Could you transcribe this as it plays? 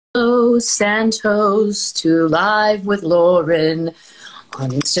Nico Santos to Live with Lauren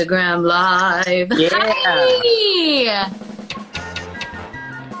on Instagram Live. Yeah. Hi!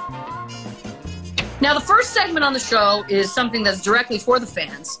 Now, the first segment on the show is something that's directly for the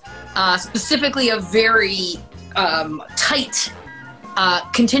fans, specifically a very tight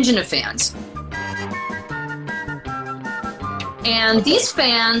contingent of fans. And these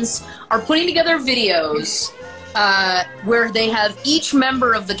fans are putting together videos where they have each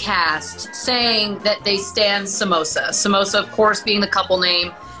member of the cast saying that they stan Samosa. Samosa, of course, being the couple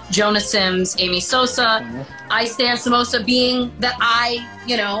name. Jonah Sims, Amy Sosa. I stan Samosa being that I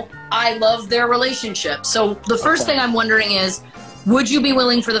love their relationship. So the first thing I'm wondering is, would you be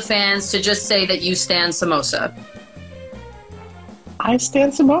willing for the fans to just say that you stan Samosa? I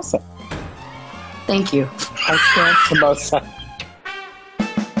stan Samosa. Thank you. I stan Samosa.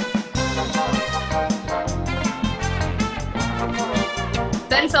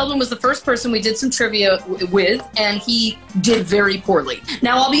 Ben Feldman was the first person we did some trivia with, and he did very poorly.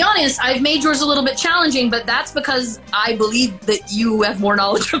 Now, I'll be honest, I've made yours a little bit challenging, but that's because I believe that you have more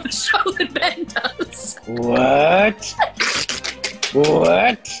knowledge of the show than Ben does. What?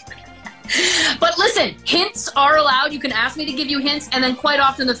 What? But listen, hints are allowed. You can ask me to give you hints, and then quite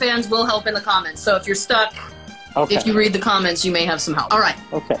often the fans will help in the comments. So if you're stuck, if you read the comments, you may have some help. All right.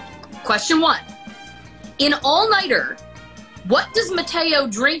 Okay. Question 1. In All Nighter, what does Mateo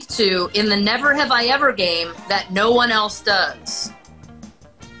drink to in the Never Have I Ever game that no one else does?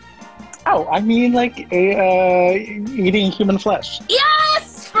 Oh, I mean, like eating human flesh.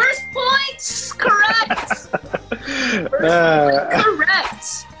 Yes! First point! Correct!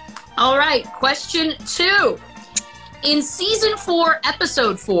 Correct! All right, question 2. In Season 4,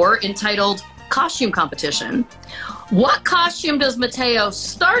 Episode 4, entitled Costume Competition, what costume does Mateo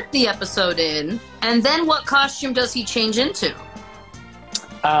start the episode in, and then what costume does he change into?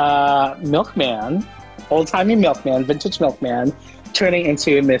 Milkman, old-timey milkman, vintage milkman, turning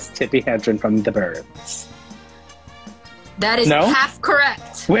into Miss Tippi Hedren from The Birds. That is half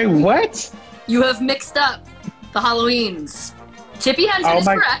correct. Wait, what? You have mixed up the Halloweens. Tippi Hedren is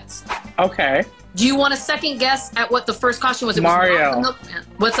correct. Okay. Do you want a second guess at what the first costume was? It Mario. Was Milkman.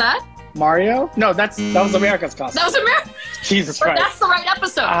 What's that? Mario? No, that was America's costume. That was America. Jesus But Christ. that's the right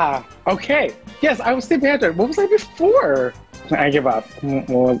episode. Ah, okay. Yes, I was Tippi Hedren. What was I before? I give up.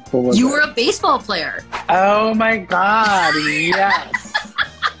 What was you it? were a baseball player. Oh my God! Yes.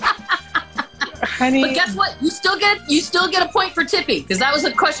 Honey. But guess what? You still get a point for Tippi, because that was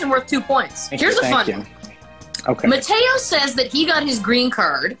a question worth 2 points. Here's a fun one. Okay. Mateo says that he got his green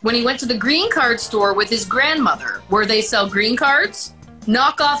card when he went to the green card store with his grandmother, where they sell green cards,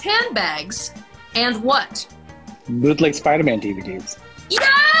 knockoff handbags, and what? Bootleg Spider-Man DVDs.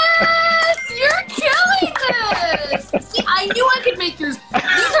 Yes! You're killing this! See, I knew I could make yours. These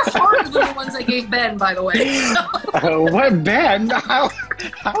are harder than the ones I gave Ben, by the way. What, Ben? How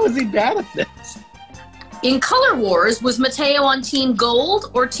is he bad at this? In Color Wars, was Mateo on Team Gold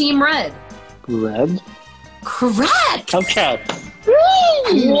or Team Red? Red? Correct! Okay.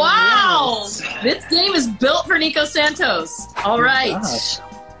 Wow! Yes. This game is built for Nico Santos. All right.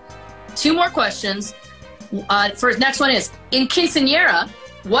 Oh, 2 more questions. First, next one is, in Quinceañera,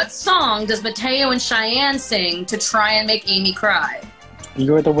 what song does Mateo and Cheyenne sing to try and make Amy cry?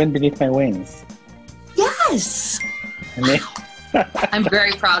 You're the wind beneath my wings. Yes! I'm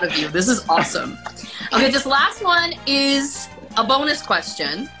very proud of you. This is awesome. Okay, this last one is a bonus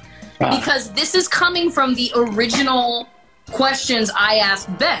question, because this is coming from the original questions I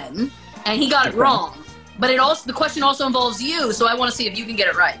asked Ben, and he got it wrong. But the question also involves you, so I want to see if you can get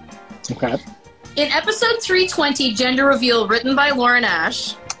it right. Okay. In episode 320, Gender Reveal, written by Lauren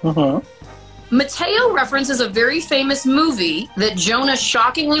Ash, Mateo references a very famous movie that Jonah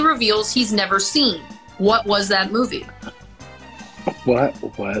shockingly reveals he's never seen. What was that movie? What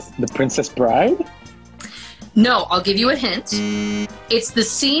was The Princess Bride? No, I'll give you a hint. It's the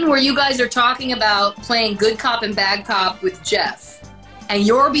scene where you guys are talking about playing good cop and bad cop with Jeff. And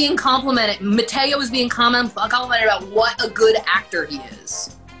you're being complimented, Mateo is being complimented about what a good actor he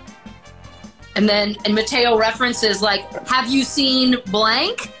is. And Mateo references, like, have you seen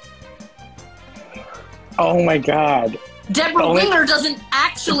blank? Oh my God. Deborah Winger doesn't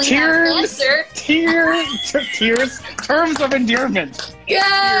actually have an answer. Tears. Terms of endearment.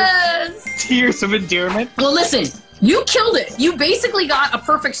 Yes! Tears of endearment. Well, listen, you killed it. You basically got a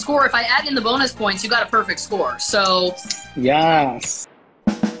perfect score. If I add in the bonus points, you got a perfect score. So. Yes.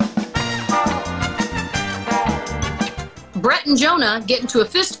 Brett and Jonah get into a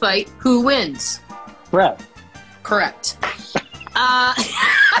fist fight. Who wins? Brett. Correct. I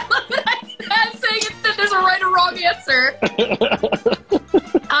love that I'm saying that there's a right or wrong answer.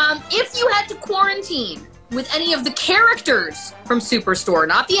 If quarantine with any of the characters from Superstore,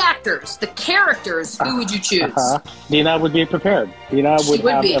 not the actors, the characters, who would you choose? Dina would be prepared. Dina would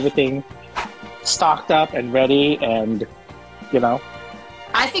have everything stocked up and ready, and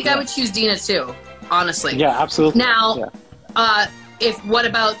I think I would choose Dina too, honestly. Yeah, absolutely. Now, what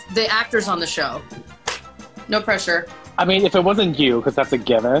about the actors on the show? No pressure. I mean, if it wasn't you, because that's a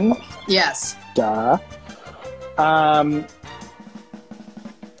given. Yes. Duh. I'll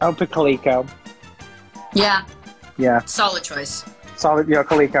pick Kaliko. Yeah. Yeah. Solid choice. Solid,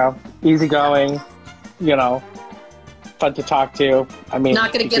 Kaliko. Easygoing, fun to talk to. I mean,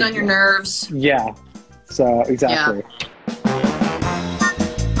 not going to get on your nerves. Yeah. So, exactly. Yeah.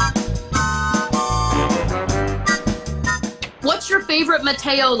 What's your favorite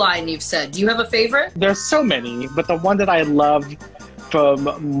Mateo line you've said? Do you have a favorite? There's so many, but the one that I love from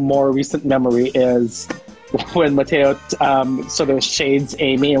more recent memory is when Mateo sort of shades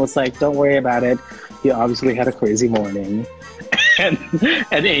Amy and was like, don't worry about it. You obviously had a crazy morning. And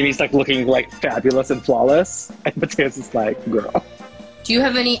Amy's like looking like fabulous and flawless. And Mateo's just like, girl. Do you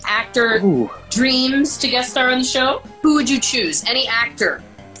have any actor dreams to guest star on the show? Who would you choose? Any actor?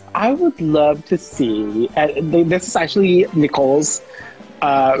 I would love to see. This is actually Nicole's.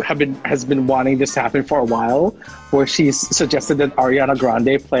 Has been wanting this to happen for a while, where she's suggested that Ariana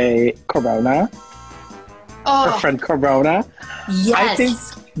Grande play Corona. Her friend Corona. Yes. I think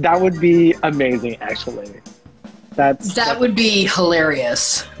that would be amazing. Actually, that would be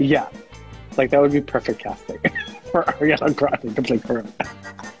hilarious. Yeah, that would be perfect casting for Ariana Grande to play Corona.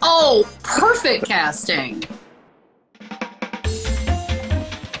 Oh, perfect casting.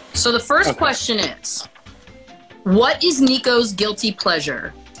 So the first question is, what is Nico's guilty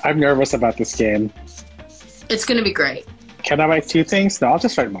pleasure? I'm nervous about this game. It's going to be great. Can I write two things? No, I'll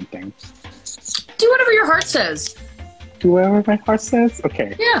just write one thing. Do whatever your heart says. Do whatever my heart says?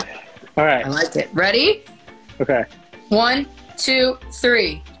 Okay. Yeah. All right. I like it. Ready? Okay. 1, 2,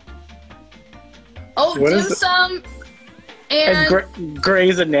 3. Oh, what dim sum and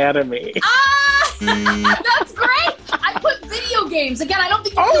Grey's Anatomy. That's great! I put video games. Again, I don't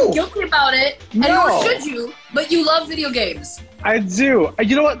think you feel guilty about it, and nor should you, but you love video games. I do.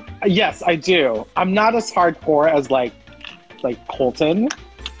 You know what? Yes, I do. I'm not as hardcore as like Colton.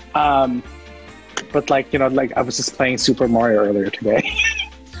 But I was just playing Super Mario earlier today.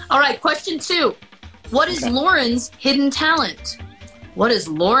 All right, question 2. What is Lauren's hidden talent? What is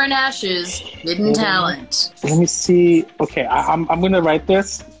Lauren Ash's hidden talent? Let me see. Okay, I'm going to write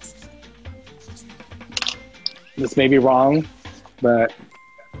this. This may be wrong, but...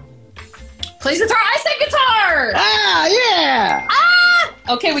 Plays guitar. I said guitar! Yeah!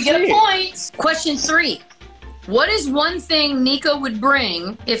 Okay, we get a point. Question 3. What is one thing Nico would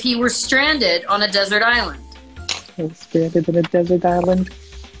bring if he were stranded on a desert island? Stranded on a desert island?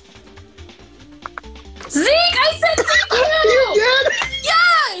 Zeke! I said Zeke! You did?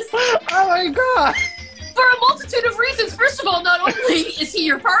 Yes! Oh my god! For a multitude of reasons. First of all, not only is he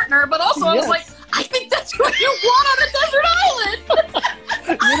your partner, but also I was like, I think that's what you want on a desert island!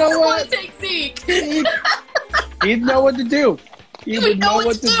 You know what? I want to take Zeke. He'd know what to do. He would know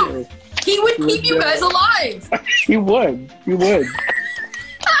what to do. He would keep you guys alive. He would. He would.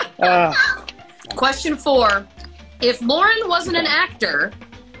 Question 4. If Lauren wasn't an actor,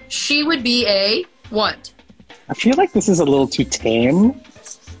 she would be a what? I feel like this is a little too tame.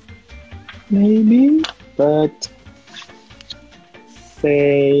 Maybe. But...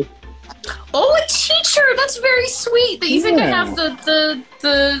 say... Oh, a teacher! That's very sweet that you think I have the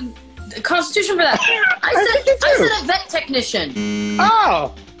constitution for that. I said a vet technician.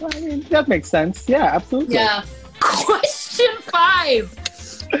 Oh! I mean, that makes sense. Yeah, absolutely. Yeah. Question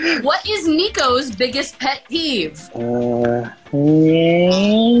 5. What is Nico's biggest pet peeve?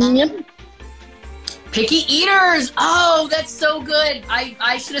 Picky eaters! Oh, that's so good.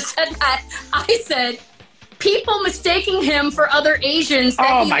 I should have said that. I said... people mistaking him for other Asians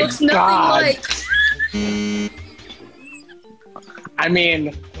that he looks nothing like. I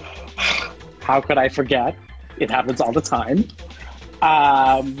mean, how could I forget? It happens all the time.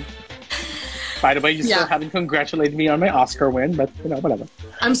 By the way, you still haven't congratulated me on my Oscar win, but whatever.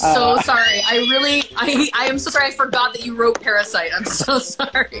 I'm so sorry. I am so sorry I forgot that you wrote Parasite. I'm so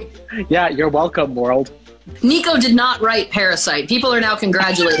sorry. Yeah, you're welcome, world. Nico did not write Parasite. People are now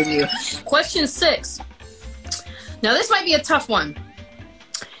congratulating you. Question 6. Now, this might be a tough one.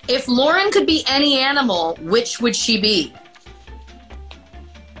 If Lauren could be any animal, which would she be?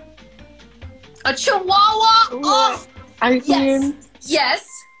 A chihuahua? Oh, I mean... Yes.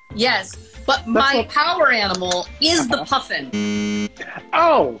 But my power animal is the puffin.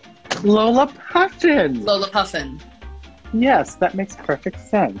 Oh, Lola Puffin. Lola Puffin. Yes, that makes perfect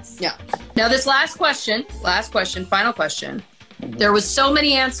sense. Yeah. Now this last question, final question. There was so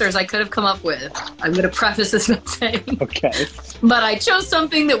many answers I could have come up with. I'm going to preface this by saying. Okay. But I chose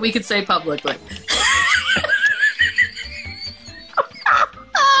something that we could say publicly.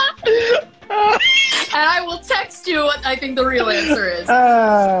 And I will text you what I think the real answer is.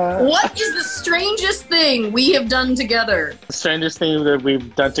 What is the strangest thing we have done together? The strangest thing that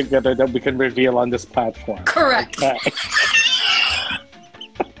we've done together that we can reveal on this platform. Correct. Okay.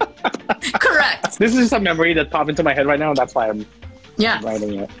 Correct. This is just a memory that popped into my head right now, and that's why I'm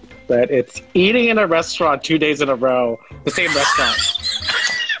writing it. But it's eating in a restaurant 2 days in a row, the same restaurant,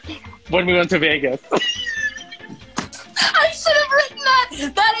 when we went to Vegas. I should have written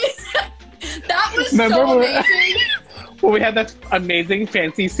that. That was Remember so amazing. When we had that amazing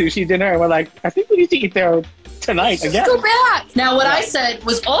fancy sushi dinner, and we're like, I think we need to eat there tonight again. Let's go back. Now, what I said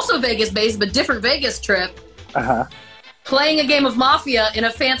was also Vegas-based, but different Vegas trip. Playing a game of Mafia in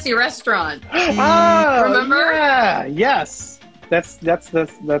a fancy restaurant. Oh, remember? Yeah, yes. That's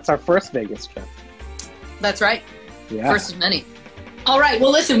our first Vegas trip. That's right. Yeah. First of many. All right.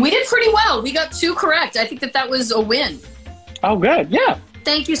 Well, listen, we did pretty well. We got 2 correct. I think that was a win. Oh, good. Yeah.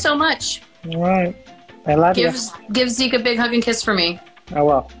 Thank you so much. All right. I love you. Give Zeke a big hug and kiss for me. I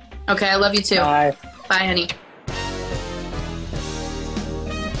will. Okay, I love you too. Bye. Bye, honey.